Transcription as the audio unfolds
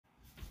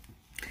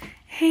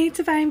Hey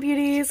Divine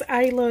Beauties,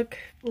 I look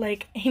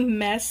like a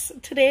mess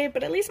today,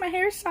 but at least my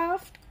hair's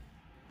soft.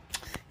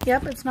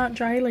 Yep, it's not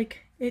dry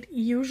like it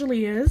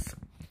usually is.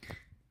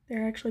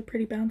 They're actually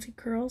pretty bouncy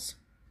curls.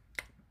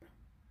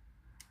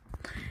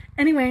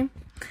 Anyway,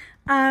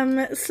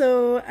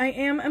 so I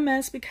am a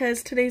mess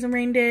because today's a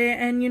rain day,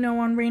 and you know,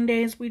 on rain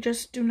days we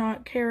just do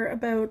not care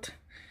about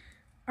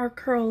our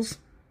curls.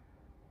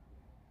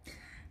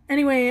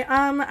 Anyway,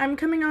 I'm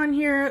coming on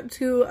here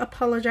to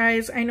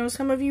apologize. I know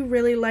some of you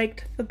really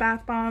liked the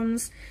bath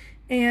bombs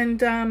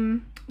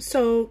and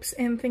soaps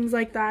and things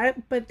like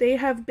that, but they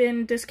have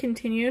been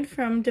discontinued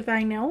from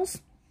Divine Nails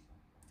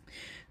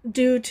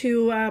due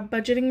to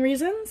budgeting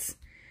reasons.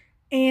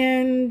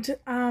 And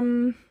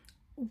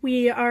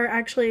we are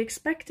actually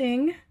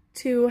expecting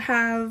to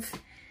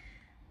have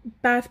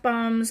bath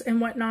bombs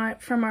and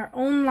whatnot from our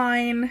own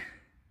line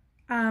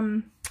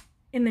in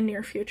the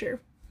near future.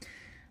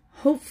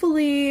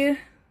 Hopefully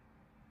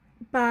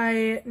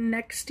by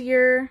next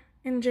year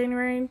in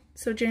January,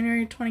 so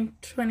January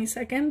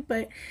 2022,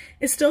 but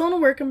it's still in a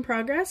work in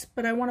progress,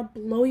 but I want to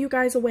blow you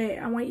guys away.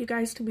 I want you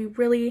guys to be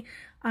really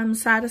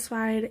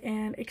satisfied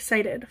and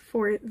excited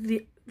for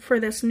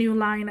this new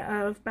line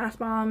of bath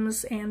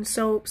bombs and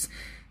soaps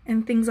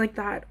and things like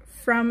that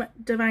from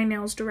Divine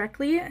Nails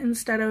directly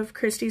instead of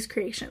Christie's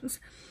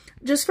Creations.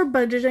 Just for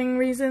budgeting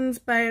reasons,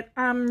 but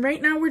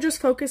right now we're just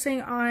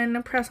focusing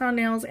on press-on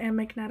nails and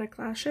magnetic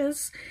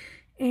lashes.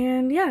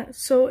 And yeah,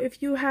 so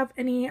if you have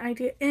any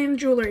idea, and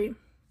jewelry,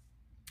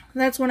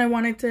 that's what I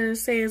wanted to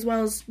say, as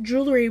well as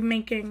jewelry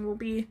making will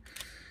be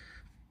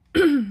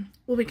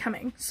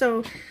coming.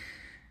 So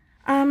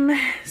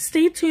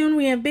stay tuned.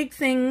 We have big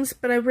things,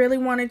 but I really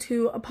wanted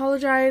to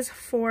apologize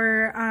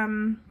for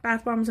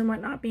bath bombs and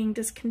whatnot being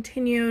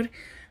discontinued.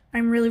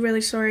 I'm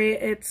really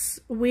sorry.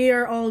 We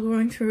are all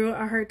going through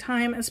a hard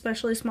time,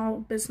 especially small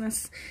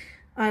businesses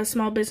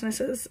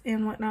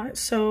and whatnot.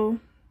 So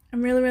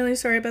I'm really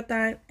sorry about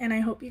that, and I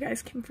hope you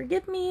guys can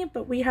forgive me,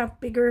 but we have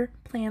bigger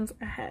plans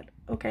ahead,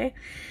 okay?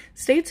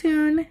 Stay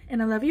tuned,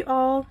 and I love you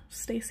all.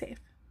 Stay safe.